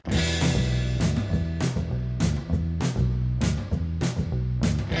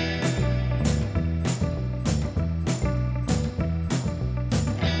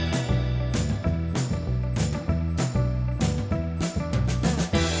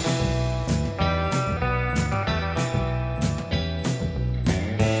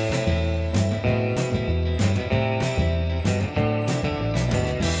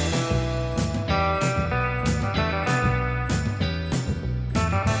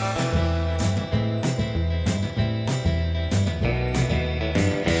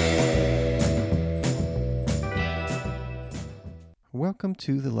welcome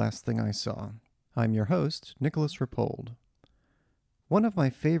to The Last Thing I Saw. I'm your host, Nicholas Rapold. One of my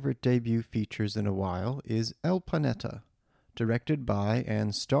favorite debut features in a while is El Planeta, directed by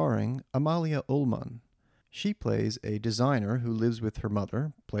and starring Amalia Ulman. She plays a designer who lives with her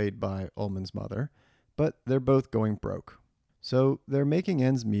mother, played by Ulman's mother, but they're both going broke. So they're making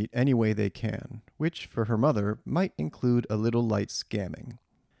ends meet any way they can, which for her mother might include a little light scamming.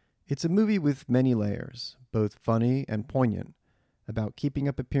 It's a movie with many layers, both funny and poignant, about keeping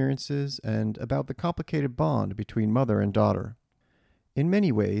up appearances and about the complicated bond between mother and daughter. In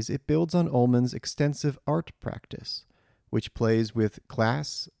many ways, it builds on Ullman's extensive art practice, which plays with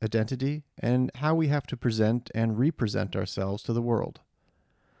class, identity, and how we have to present and represent ourselves to the world.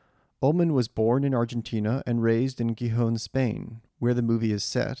 Ullman was born in Argentina and raised in Gijón, Spain, where the movie is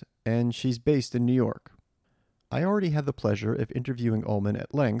set, and she's based in New York. I already had the pleasure of interviewing Ullman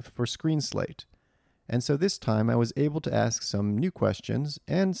at length for Screen Slate, and so this time I was able to ask some new questions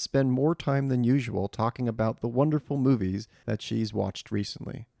and spend more time than usual talking about the wonderful movies that she's watched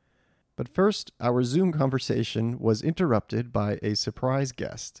recently. But first, our Zoom conversation was interrupted by a surprise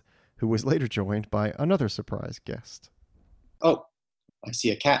guest, who was later joined by another surprise guest. Oh, I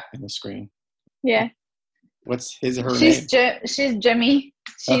see a cat in the screen. Yeah. What's his or her She's name? She's Jemmy.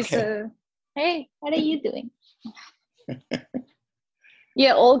 She's Okay. Hey, what are you doing?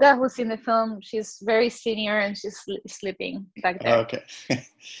 Yeah, Olga, who's in the film, she's very senior and she's sleeping back there. Okay.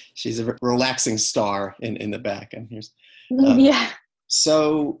 She's a relaxing star in the back. And here's. Yeah.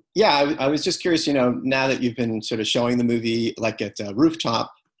 So, yeah, I was just curious, now that you've been sort of showing the movie like at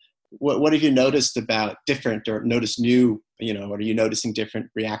Rooftop, what have you noticed about different or noticed new, or are you noticing different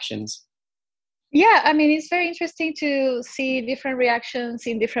reactions? Yeah, I mean, it's very interesting to see different reactions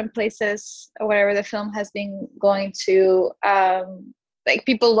in different places, wherever the film has been going to. Like,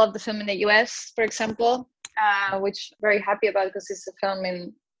 people love the film in the US, for example, which I'm very happy about because it's a film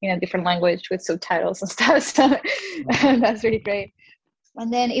in a different language with subtitles and stuff. So that's really great.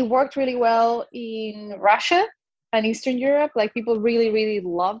 And then it worked really well in Russia and Eastern Europe. Like, people really, really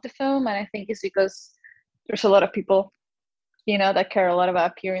love the film. And I think it's because there's a lot of people that care a lot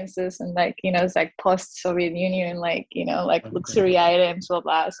about appearances and it's like post-Soviet Union, like luxury items, blah,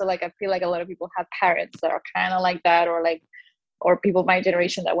 blah. So I feel like a lot of people have parents that are kind of like that, or people my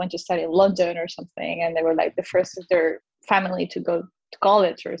generation that went to study in London or something. And they were like the first of their family to go to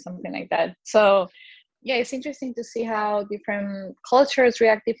college or something like that. So yeah, it's interesting to see how different cultures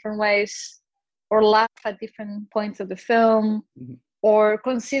react different ways or laugh at different points of the film. Mm-hmm. Or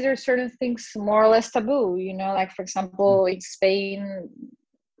consider certain things more or less taboo, like, for example, in Spain,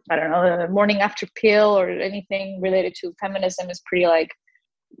 I don't know, the morning after pill or anything related to feminism is pretty,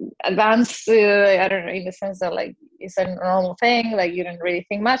 advanced, I don't know, in the sense that, it's a normal thing, you don't really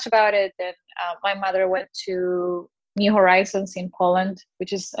think much about it. And my mother went to New Horizons in Poland,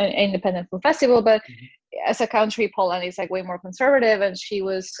 which is an independent film festival, but as a country, Poland is, way more conservative, and she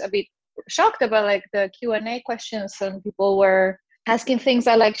was a bit shocked about, the Q&A questions, and people were asking things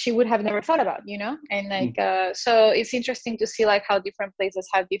that she would have never thought about, and so it's interesting to see how different places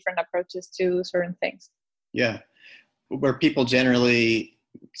have different approaches to certain things. Yeah. Were people generally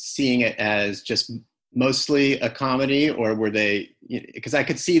seeing it as just mostly a comedy, or were they, because I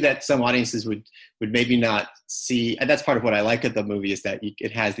could see that some audiences would maybe not see, and that's part of what I like of the movie, is that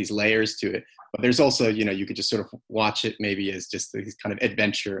it has these layers to it, but there's also, you could just sort of watch it maybe as just this kind of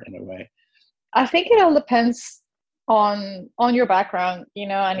adventure in a way. I think it all depends on your background,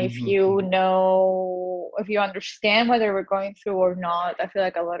 and if you if you understand whether we're going through or not. I feel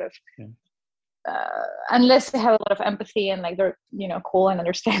like a lot of unless they have a lot of empathy and they're cool and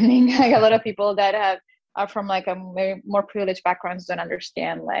understanding, a lot of people that are from a very more privileged backgrounds don't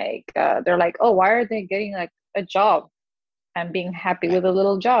understand, they're like, oh, why are they getting a job and being happy with a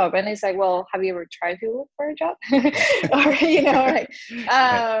little job? And it's well, have you ever tried to look for a job?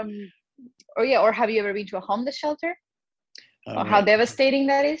 Or have you ever been to a homeless shelter? Or how devastating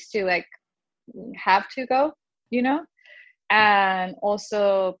that is to have to go, And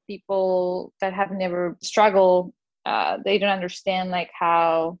also people that have never struggled, they don't understand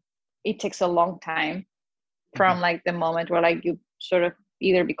how it takes a long time from the moment where you sort of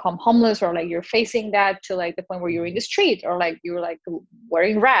either become homeless or you're facing that to the point where you're in the street or you're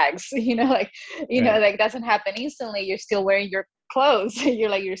wearing rags, it doesn't happen instantly. You're still wearing your clothes.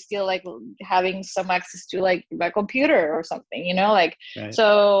 You're still having some access to a computer or something, Right.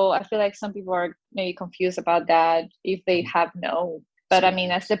 So I feel like some people are maybe confused about that if they have no. But I mean,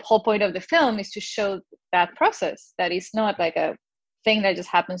 that's the whole point of the film, is to show that process, that it's not a thing that just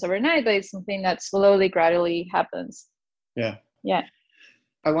happens overnight, but it's something that slowly, gradually happens. Yeah. Yeah.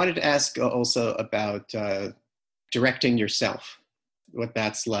 I wanted to ask also about directing yourself. what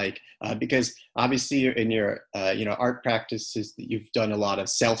that's like, because obviously in your art practices you've done a lot of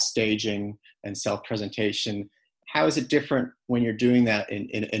self-staging and self-presentation. How is it different when you're doing that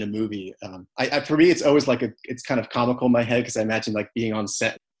in a movie? For me, it's always like it's kind of comical in my head because I imagine like being on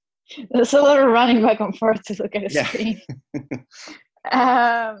set. There's a lot of running back and forth to look at a screen.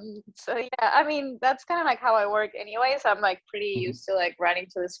 So yeah, I mean, that's kind of like how I work anyway. So I'm like pretty used to like running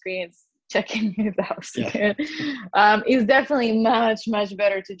to the screens, checking if that was good. It's definitely much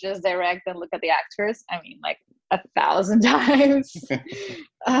better to just direct and look at the actors. I mean, like 1,000 times.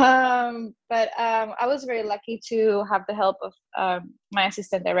 But I was very lucky to have the help of my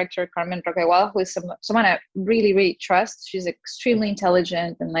assistant director, Carmen Roquegual, who is someone I really trust. She's extremely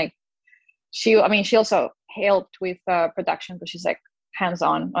intelligent, and like she also helped with production, but she's like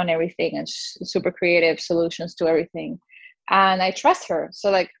hands-on on everything and super creative solutions to everything. And I trust her.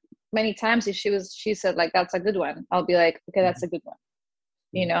 So like many times if she said like, that's a good one, I'll be like, okay, that's a good one,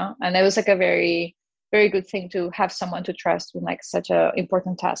 you know? And it was like a very, very good thing to have someone to trust with like such a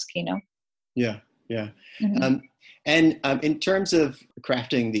important task, you know? Yeah. And in terms of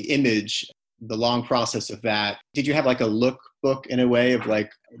crafting the image, the long process of that, did you have like a lookbook in a way of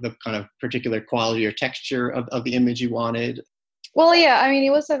like the kind of particular quality or texture of the image you wanted? Well, yeah, I mean, it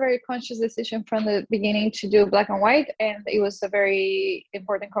was a very conscious decision from the beginning to do black and white. And it was a very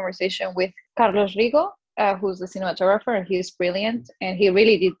important conversation with Carlos Rigo, who's the cinematographer, and he's brilliant. And he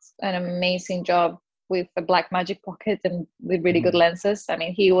really did an amazing job with the black magic pocket and with really good lenses. I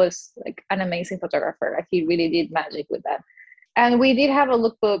mean, he was like an amazing photographer. Like, he really did magic with that. And we did have a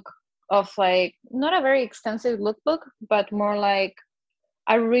lookbook of like, not a very extensive lookbook, but more like,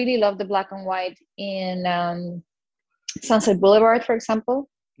 I really love the black and white in Sunset Boulevard, for example,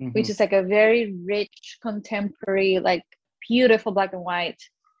 which is like a very rich, contemporary, like beautiful black and white.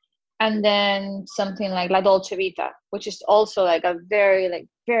 And then something like La Dolce Vita, which is also like a very,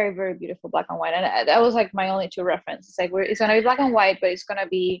 very beautiful black and white. And that was like my only two references. It's like, it's going to be black and white, but it's going to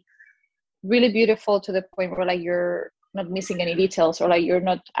be really beautiful to the point where like you're not missing any details, or like you're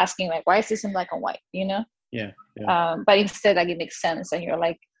not asking like, why is this in black and white, you know? Yeah. But instead, like, it makes sense, and you're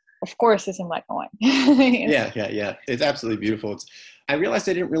like, of course it's in black and white. Yeah. It's absolutely beautiful. I realized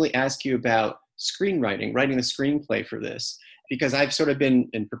I didn't really ask you about screenwriting, writing the screenplay for this, because I've sort of been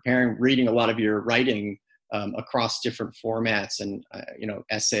reading a lot of your writing across different formats and,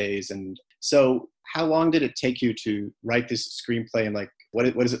 essays. And so how long did it take you to write this screenplay, and like,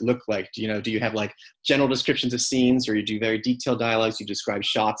 what does it look like? Do you have like general descriptions of scenes, or you do very detailed dialogues, you describe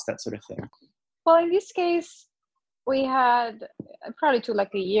shots, that sort of thing? Well, in this case, we had probably took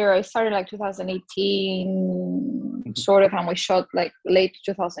like a year. I started like 2018, sort of, and we shot like late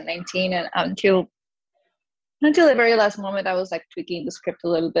 2019, and until the very last moment, I was like tweaking the script a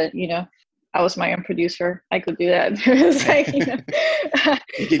little bit. You know, I was my own producer. I could do that. It was like,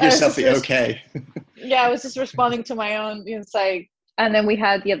 you give yourself the okay. Yeah, I was just responding to my own insight, and then we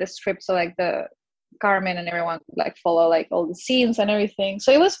had the script, so like the Carmen and everyone could like follow like all the scenes and everything.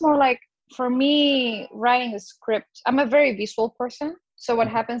 So it was more like, for me, writing a script, I'm a very visual person. So what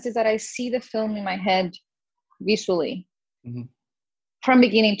happens is that I see the film in my head visually from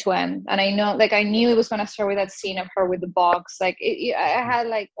beginning to end. And I know, like, I knew it was going to start with that scene of her with the box. Like, I had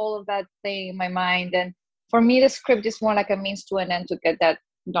like all of that thing in my mind. And for me, the script is more like a means to an end to get that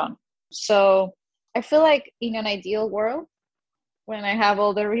done. So I feel like in an ideal world, when I have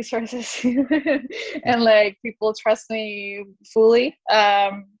all the resources and like people trust me fully,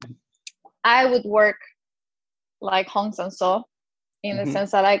 I would work like Hong Sang-soo in the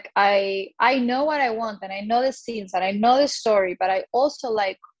sense that like I know what I want, and I know the scenes, and I know the story, but I also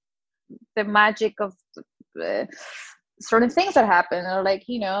like the magic of certain things that happen, or like,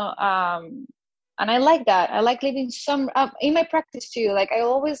 and I like that. I like leaving some in my practice too. Like, I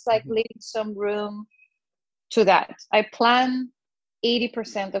always like leaving some room to that. I plan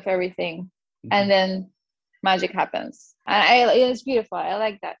 80% of everything, and then magic happens, and it's beautiful. I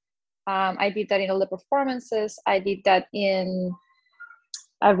like that. I did that in all the performances. I did that in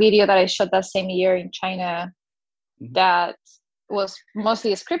a video that I shot that same year in China that was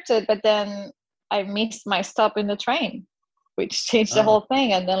mostly scripted, but then I missed my stop in the train, which changed the whole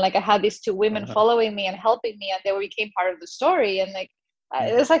thing. And then like I had these two women following me and helping me, and they became part of the story. And like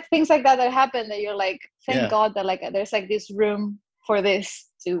there's like things like that happen that you're like, thank God that like there's like this room for this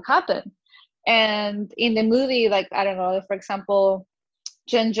to happen. And in the movie, like, I don't know, for example,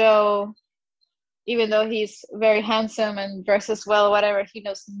 Zhenzhou, even though he's very handsome and dresses well, whatever, he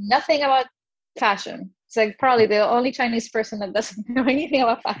knows nothing about fashion. It's like probably the only Chinese person that doesn't know anything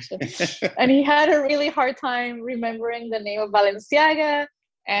about fashion. And he had a really hard time remembering the name of Balenciaga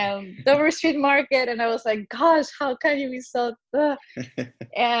and Dover Street Market, and I was like, gosh, how can you be so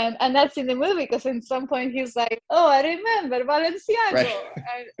and that's in the movie, because at some point he's like, oh, I remember Balenciaga.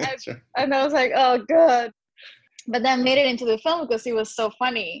 Right. And I was like, oh god. But then made it into the film because it was so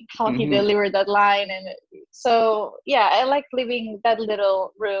funny how he delivered that line. And so yeah, I like leaving that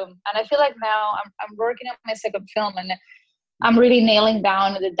little room, and I feel like now I'm working on my second film, and I'm really nailing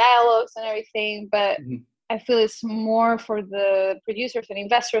down the dialogues and everything, but I feel it's more for the producers and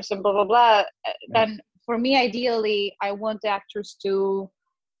investors and blah blah blah than for me. Ideally, I want the actors to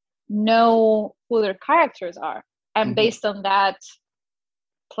know who their characters are, and based on that,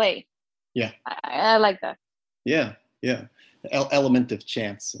 play. Yeah, I like that. Yeah. Element of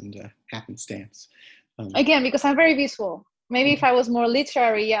chance and happenstance. Again, because I'm very visual. Maybe if I was more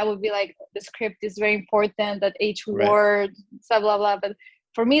literary, I would be like, the script is very important, that each word, blah blah blah. But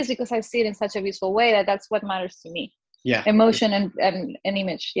for me, it's because I see it in such a visual way that's what matters to me. Yeah, emotion and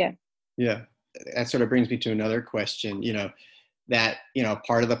image. Yeah. That sort of brings me to another question. That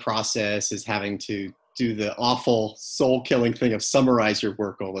part of the process is having to do the awful soul-killing thing of summarize your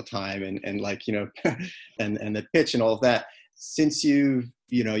work all the time, and like and the pitch and all of that. Since you've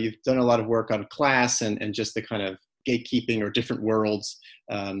done a lot of work on class and just the kind of gatekeeping or different worlds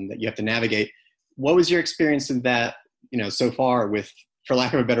that you have to navigate, what was your experience in that so far with, for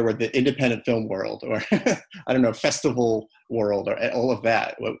lack of a better word, the independent film world, or I don't know, festival world, or all of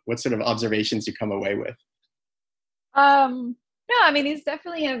that? What sort of observations you come away with? No, I mean, it's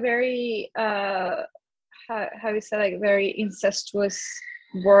definitely a very how you say, like, very incestuous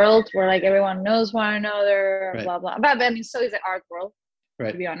world where like everyone knows one another, blah blah. But I mean, so is the art world,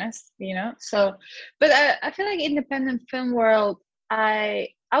 to be honest. So, but I feel like independent film world, I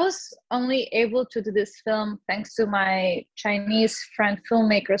was only able to do this film thanks to my Chinese friend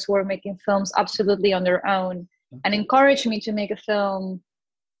filmmakers who were making films absolutely on their own and encouraged me to make a film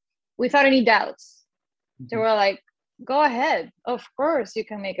without any doubts. They were like, go ahead, of course you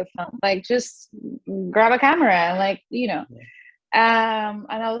can make a film, like just grab a camera and like and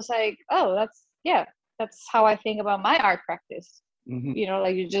I was like, oh, that's how I think about my art practice.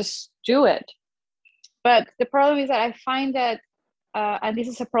 Like you just do it. But the problem is that I find that and this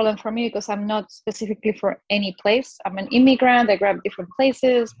is a problem for me because I'm not specifically for any place. I'm an immigrant. I grew up different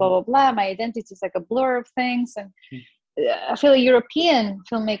places, blah, blah, blah. My identity is like a blur of things. And I feel like European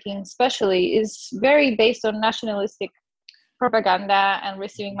filmmaking especially is very based on nationalistic propaganda and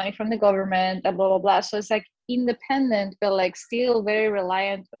receiving money from the government and blah, blah, blah. So it's like independent, but like still very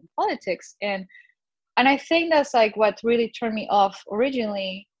reliant on politics. And I think that's like what really turned me off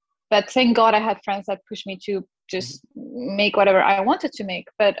originally. But thank God I had friends that pushed me to just make whatever I wanted to make.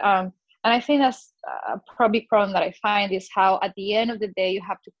 But and I think that's a big problem that I find is how at the end of the day you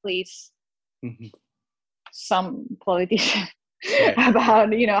have to please some politician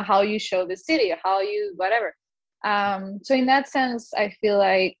about how you show the city, how you whatever. So in that sense, I feel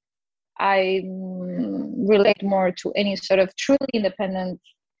like I relate more to any sort of truly independent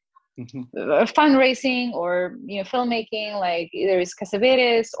fundraising or filmmaking, like either is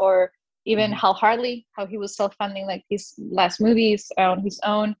Cassavetes or even Hal Hartley, how he was self-funding like his last movies on his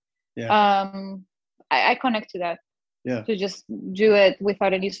own. I connect to that, to just do it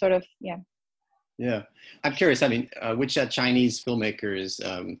without any sort of I'm curious, I mean, which Chinese filmmakers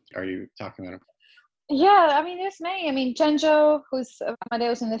are you talking about? I mean, there's many. I mean, Zhenzhou, who's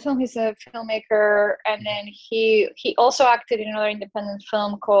Amadeus in the film, he's a filmmaker, and then he also acted in another independent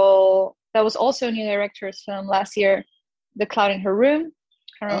film that was also a new director's film last year, The Cloud in Her Room.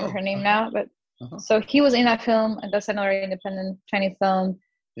 I can't remember her name now, but so he was in that film, and that's another independent Chinese film.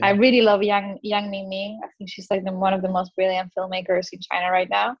 I really love Yang Mingming. I think she's like one of the most brilliant filmmakers in China right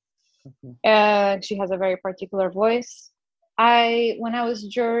now. She has a very particular voice. When I was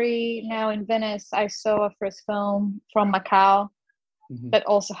jury now in Venice, I saw a first film from Macau that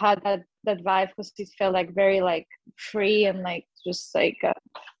also had that vibe, because it felt like very like free and like just like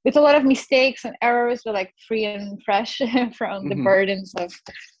with a lot of mistakes and errors, but like free and fresh from the burdens of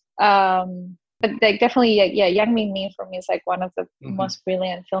but like definitely Yang Mingming for me is like one of the most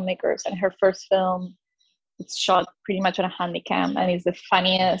brilliant filmmakers, and her first film, it's shot pretty much on a handycam and it's the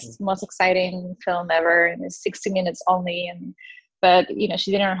funniest, most exciting film ever, and it's 60 minutes only. But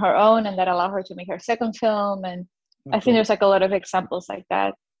she did it on her own, and that allowed her to make her second film. And I think there's like a lot of examples like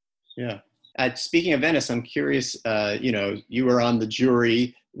that. Speaking of Venice, I'm curious, you were on the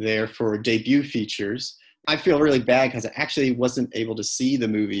jury there for debut features. I feel really bad because I actually wasn't able to see the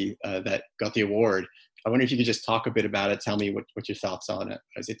movie that got the award. I wonder if you could just talk a bit about it. Tell me what your thoughts on it.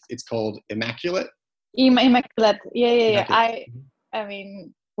 It's called Immaculate? Immaculate. I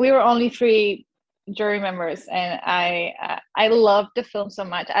mean, we were only 3 jury members, and I I loved the film so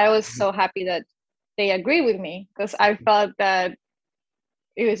much. I was so happy that they agree with me, because I felt that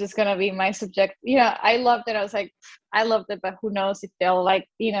it was just gonna be my subject. I loved it. I was like, I loved it, but who knows if they'll like,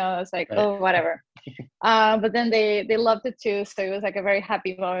 I was like, Right. oh, whatever. But then they loved it too. So it was like a very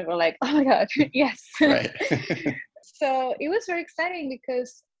happy moment. We're like, oh my God, yes. Right. So it was very exciting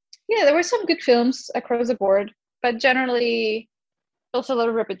because, there were some good films across the board, but generally also a lot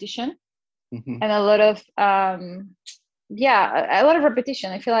of repetition and a lot of, a lot of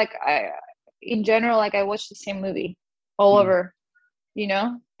repetition. I feel like in general, like I watched the same movie all over,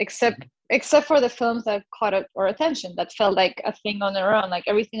 except for the films that caught our attention, that felt like a thing on their own. Like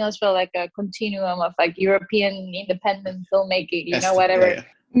everything else felt like a continuum of like European independent filmmaking, whatever.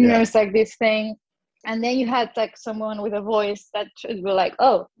 Yeah. It's like this thing. And then you had like someone with a voice that would be like,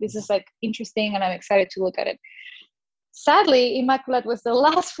 oh, this is like interesting and I'm excited to look at it. Sadly, Immaculate was the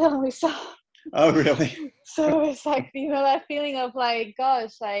last film we saw. Oh, really? So it's like, that feeling of like,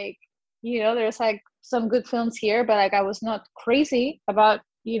 gosh, like, there's like some good films here, but like I was not crazy about,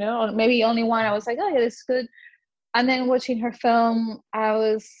 or maybe only one. I was like, oh yeah, this is good. And then watching her film,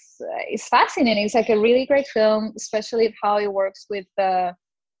 it's fascinating. It's like a really great film, especially how it works with the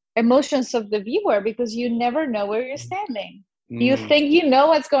emotions of the viewer, because you never know where you're standing. You think you know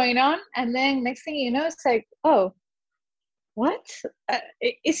what's going on, and then next thing you know, it's like, oh, what?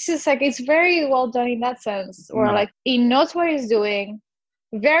 It's just like, it's very well done in that sense, where like he knows what he's doing,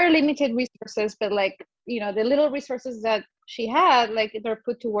 very limited resources, but like, the little resources that she had, like they're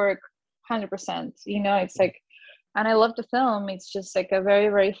put to work 100%. It's like, and I love the film. It's just like a very,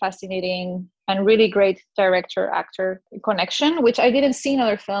 very fascinating and really great director-actor connection, which I didn't see in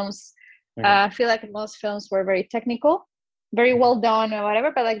other films. I feel like most films were very technical, very well done or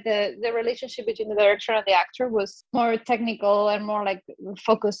whatever, but like the relationship between the director and the actor was more technical and more like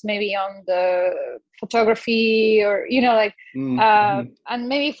focused maybe on the photography, or and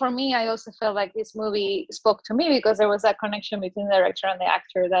maybe for me, I also felt like this movie spoke to me because there was that connection between the director and the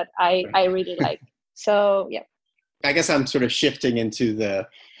actor that I really liked. So yeah, I guess I'm sort of shifting into the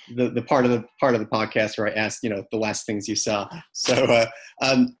part of the podcast where I asked, the last things you saw. So,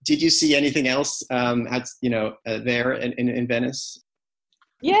 did you see anything else, there in Venice?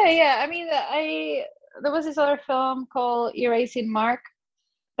 Yeah. I mean, there was this other film called Erasing Mark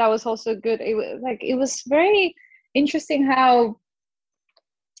that was also good. It was very interesting how,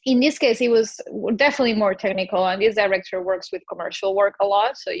 in this case, it was definitely more technical, and this director works with commercial work a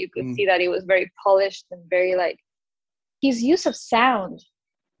lot, so you could see that it was very polished and very like, his use of sound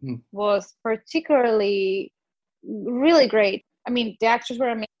was particularly really great. I mean, the actors were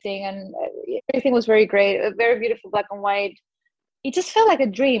amazing and everything was very great. A very beautiful black and white. It just felt like a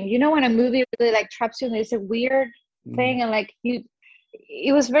dream. When a movie really like traps you in this weird thing, and like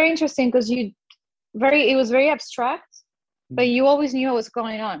it was very interesting because it was very abstract, but you always knew what was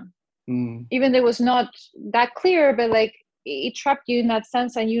going on. Even though it was not that clear, but like it trapped you in that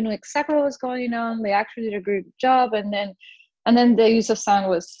sense, and you knew exactly what was going on. The actor did a great job, and then the use of sound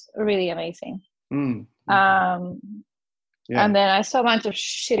was really amazing. And then I saw a bunch of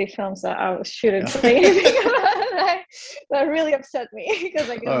shitty films that I shouldn't say anything about. That really upset me because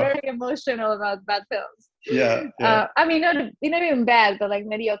like I'm very emotional about bad films. Yeah. I mean, not even bad, but like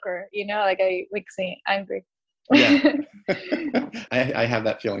mediocre. Like I makes me angry. Yeah. I have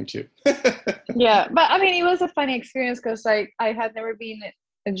that feeling too. Yeah, but I mean, it was a funny experience because like I had never been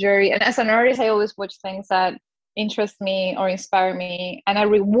a jury, and as an artist, I always watch things that interest me or inspire me, and I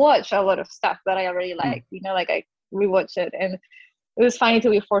rewatch a lot of stuff that I already like. Like I rewatch it, and it was funny to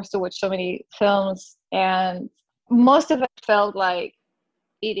be forced to watch so many films, and most of it felt like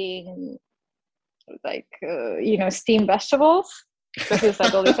eating like steamed vegetables, because it's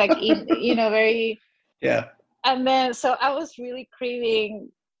like all this like very And then so I was really craving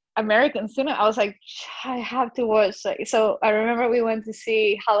American cinema. I was like, I have to watch. So I remember we went to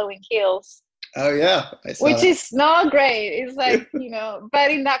see Halloween Kills. Oh yeah, I saw which that. is not great. It's like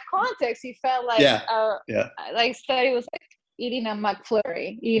but in that context, it felt like like said, it was like eating a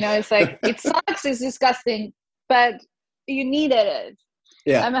McFlurry. It's like it sucks, it's disgusting, but you needed it.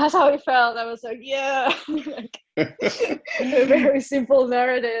 Yeah, and that's how it felt. I was like, like, a very simple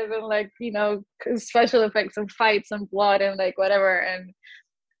narrative and like special effects and fights and blood and like whatever. And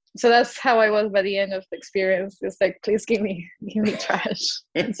so that's how I was by the end of the experience. It's like, please give me trash.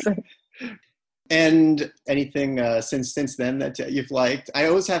 And anything since then that you've liked? I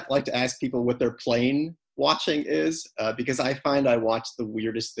always like to ask people what their plane watching is, because I find I watch the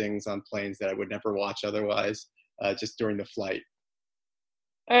weirdest things on planes that I would never watch otherwise, just during the flight.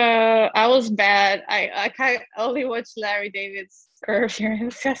 I was bad. I only watched Larry David's Curb Your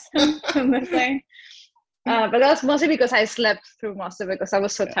Enthusiasm on the plane. But that's mostly because I slept through most of it because I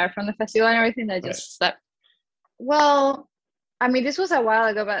was so tired from the festival and everything that I just slept. Well, I mean, this was a while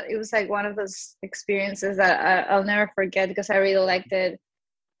ago, but it was like one of those experiences that I'll never forget because I really liked it.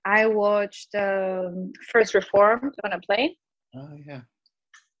 I watched First Reformed on a plane. Oh yeah.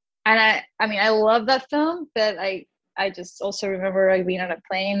 And I mean, I love that film, but I just also remember like being on a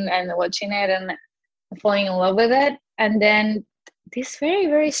plane and watching it and falling in love with it. And then this very,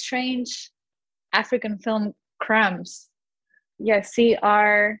 very strange African film, Crumbs. Yeah,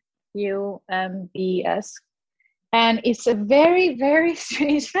 Crumbs. And it's a very, very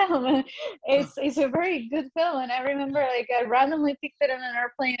strange film. It's a very good film. And I remember like I randomly picked it on an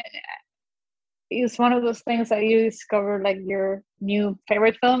airplane. And it's one of those things that you discover like your new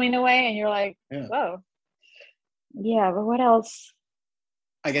favorite film in a way. And you're like, whoa. Yeah, but what else?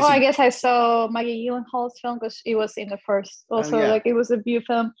 I guess I saw Maggie Gyllenhaal's film because it was in the first. Also, like it was a view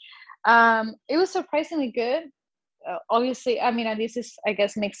film. It was surprisingly good. Obviously, I mean, and this is, I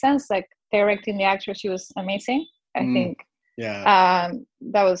guess, makes sense. Like directing the actress, she was amazing. I think. Yeah.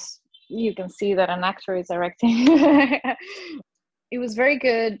 That was, you can see that an actor is directing. It was very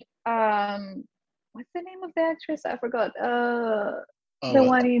good. What's the name of the actress? I forgot. The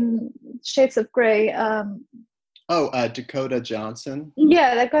one in Shades of Grey. Dakota Johnson.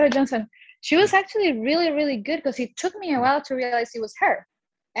 Yeah, Dakota Johnson. She was actually really, really good because it took me a while to realize it was her.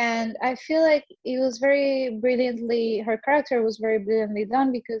 And I feel like it was her character was very brilliantly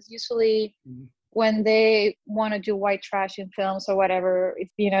done because usually when they want to do white trash in films or whatever,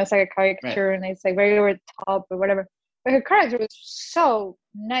 it's like a caricature and it's like very over the top or whatever. But her character was so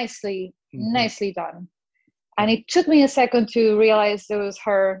nicely done. And it took me a second to realize it was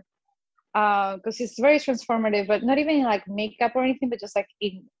her because it's very transformative, but not even like makeup or anything, but just like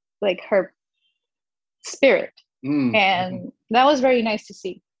in like her spirit. And that was very nice to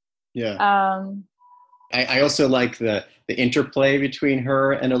see. Yeah. I also like the interplay between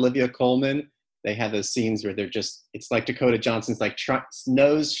her and Olivia Colman. They have those scenes where it's like Dakota Johnson's like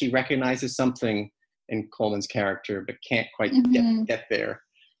knows she recognizes something in Coleman's character, but can't quite get there.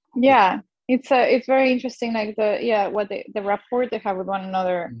 Yeah, it's very interesting, like the rapport they have with one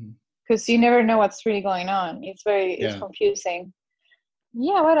another, because you never know what's really going on. It's confusing.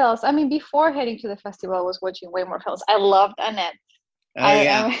 Yeah, what else? I mean, before heading to the festival, I was watching way more films. I loved Annette.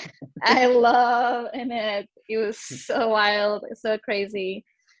 I love Annette. It was so wild, so crazy.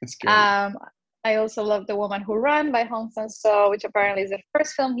 It's great. I also love The Woman Who Ran by Hong Sang-soo, which apparently is the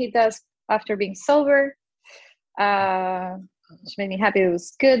first film he does after being sober. Which made me happy it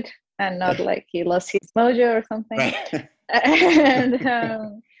was good and not like he lost his mojo or something. Right.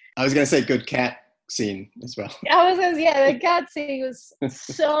 And I was gonna say good cat scene as well. The cat scene was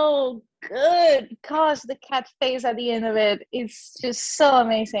so good. Gosh, the cat face at the end of it, it's just so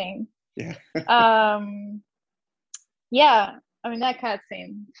amazing. Yeah. Yeah, I mean that cat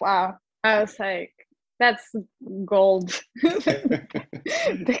scene, wow. I was like, that's gold.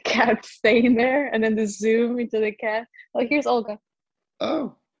 The cat staying there and then the zoom into the cat. Oh, here's Olga.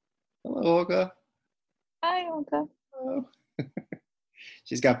 Oh, hello, Olga. Hi, Olga. Oh.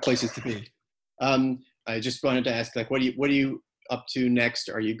 She's got places to be. I just wanted to ask, like, what are you up to next?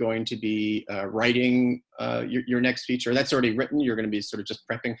 Are you going to be writing your next feature? That's already written. You're going to be sort of just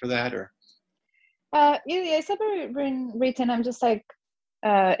prepping for that, or? It's already written. I'm just like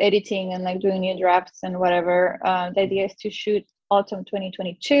editing and like doing new drafts and whatever. The idea is to shoot autumn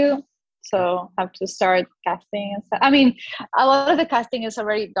 2022. So I have to start casting and stuff. I mean, a lot of the casting is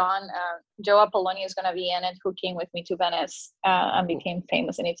already done. Joe Apolloni is going to be in it, who came with me to Venice and became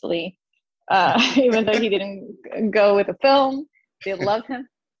famous in Italy. Even though he didn't go with the film, they loved him.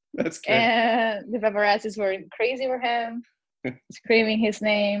 That's good. And the paparazzis were crazy for him, screaming his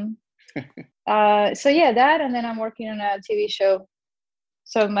name. So yeah, that, and then I'm working on a TV show.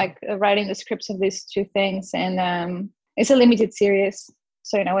 So I'm like writing the scripts of these two things, and it's a limited series.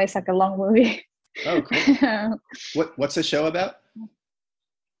 So in a way, it's like a long movie. Oh, cool. What's the show about?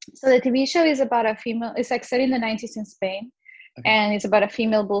 So the TV show is about a female. It's like set in the 90s in Spain. Okay. And it's about a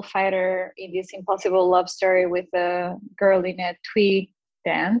female bullfighter in this impossible love story with a girl in a twee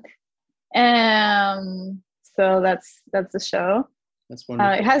band. So that's the show. That's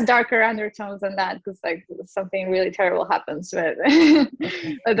wonderful. It has darker undertones than that because like something really terrible happens, but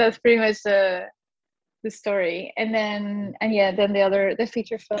but that's pretty much the story. And then the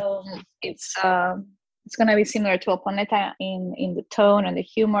feature film, it's gonna be similar to Planeta in the tone and the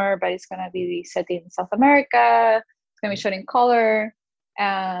humor, but it's gonna be set in South America. It's gonna be shot in color,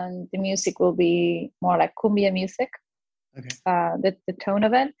 and the music will be more like cumbia music. Okay. The tone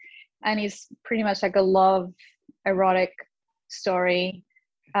of it, and it's pretty much like a love erotic story,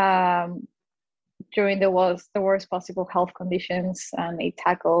 during the worst possible health conditions, and it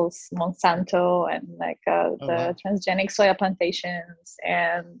tackles Monsanto and like the transgenic soya plantations,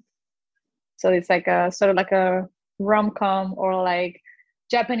 and so it's like a sort of like a rom-com or like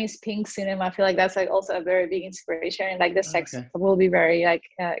Japanese pink cinema. I feel like that's like also a very big inspiration, and like the sex will be very like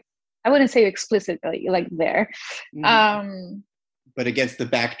I wouldn't say explicit, but like there. But against the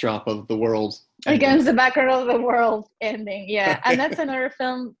backdrop of the world. Against the background of the world ending, yeah. And that's another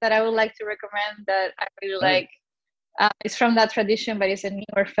film that I would like to recommend that I really like. It's from that tradition, but it's a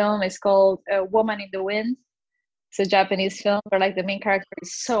newer film. It's called Woman in the Wind. It's a Japanese film where like the main character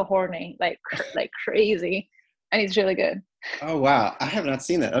is so horny, like crazy, and it's really good. Oh wow, I have not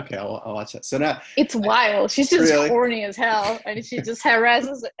seen that. Okay, I'll watch that. So now it's wild. She's just horny as hell, and she just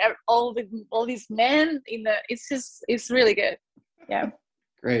harasses all these men in the. It's really good. Yeah.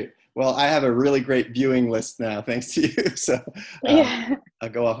 Great. Well, I have a really great viewing list now, thanks to you. So I'll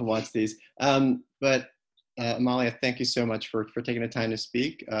go off and watch these. But Amalia, thank you so much for taking the time to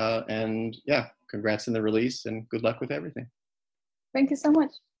speak. And yeah, congrats on the release and good luck with everything. Thank you so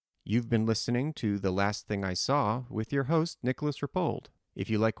much. You've been listening to The Last Thing I Saw with your host, Nicholas Rapold. If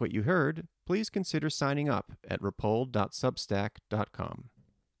you like what you heard, please consider signing up at rapold.substack.com.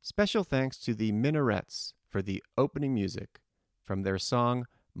 Special thanks to the Minarets for the opening music from their song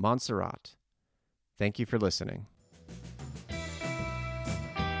Montserrat. Thank you for listening.